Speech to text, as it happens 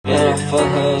fuck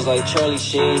hoes like Charlie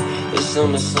Sheen. It's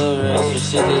some summer, some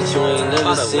shit that you ain't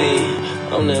never seen.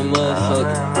 I'm that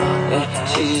motherfucker.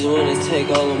 She just wanna take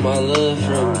all of my love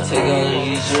from me, take all of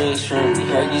these drugs from me.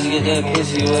 Hercules get that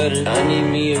pussy wetter. I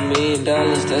need me $1 million,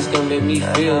 that's gonna make me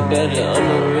feel better. I'm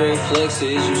a real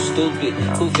flexer, is you stupid?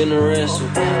 Who finna wrestle?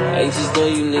 I just know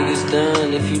you niggas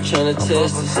down if you tryna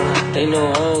test us. They know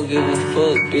I don't give a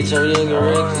fuck, bitch, I'm young and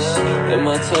reckless. And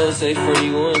my toes say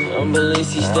 41, I'm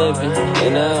Balenci steppin'.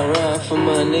 And I ride for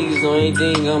my niggas on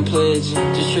anything I'm pledging.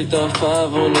 Just tricked off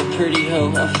 5 on a pretty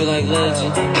hoe, I feel like legend.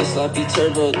 That sloppy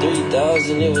turbo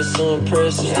 3000, it was so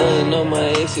impressive. Stunning on my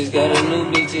exes, got a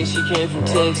new bitch and she came from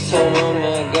Texas. Told mama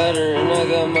I got her and I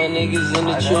got my niggas in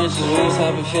the trenches. We was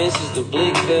hopping fences, the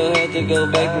blick fell, had to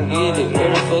go back and get it. Where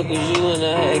the fuck was you when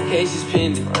I had cases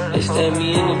pending? They stabbed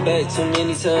me in the back too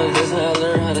many times, that's how I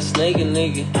learned how to snake a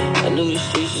nigga. I knew the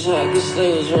streets was hot, cause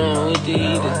Slay was around with the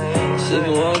eaters.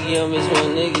 Sippin' walkie, I miss my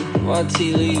nigga, YT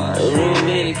leader, a real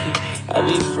mannequin. I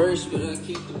be first, but I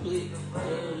keep the blick.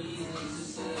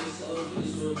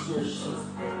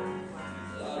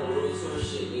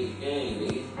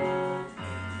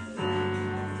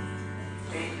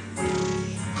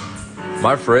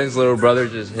 My friend's little brother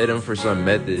just hit him for some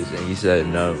methods and he said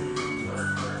no.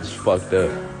 It's fucked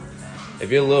up. If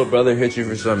your little brother hits you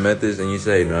for some methods and you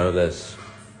say no, that's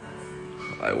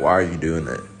like, why are you doing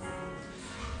that?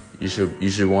 You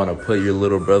should want to put your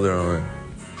little brother on.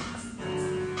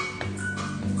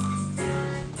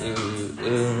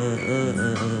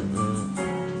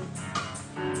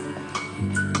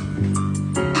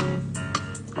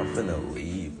 I'm finna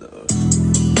leave though.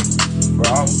 Bro,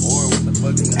 I'm bored. What the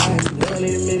fuck is that? I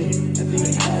need a minute.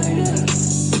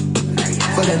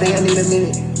 Fuck, I think I need a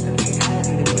minute.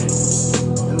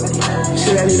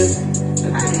 Shit, I need a.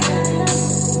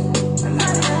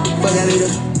 Fuck, I need a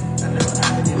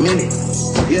minute.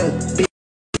 Yeah.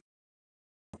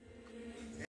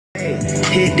 Hey,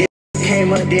 hit this.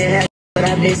 Came up there, but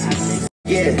I miss it.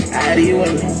 Yeah, how do you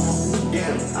want me?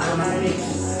 Damn, all my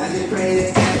niggas. I just pray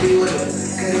that God be with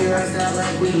us. Cause it runs out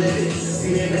like we live it.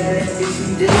 See that bad bitch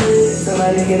she did.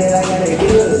 Somebody get it, I gotta give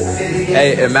it. Hey,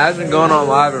 imagine going on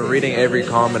live and reading every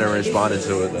comment and responding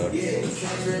to it though.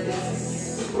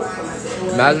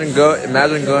 Imagine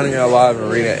going on your live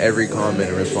and reading every comment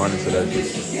and responding to that shit.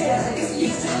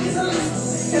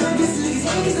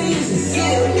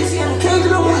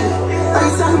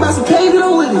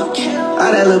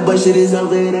 All that little bullshit is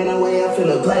over and ain't no way I'm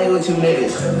finna play with you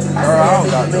niggas. Bro, I don't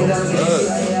got no blood.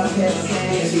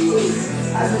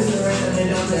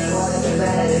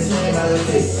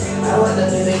 I want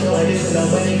nothing to go this no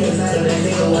money cause I know that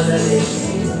nigga want that bitch.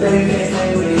 Baby can't play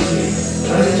with this shit.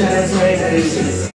 I'm just trying to swear that this shit.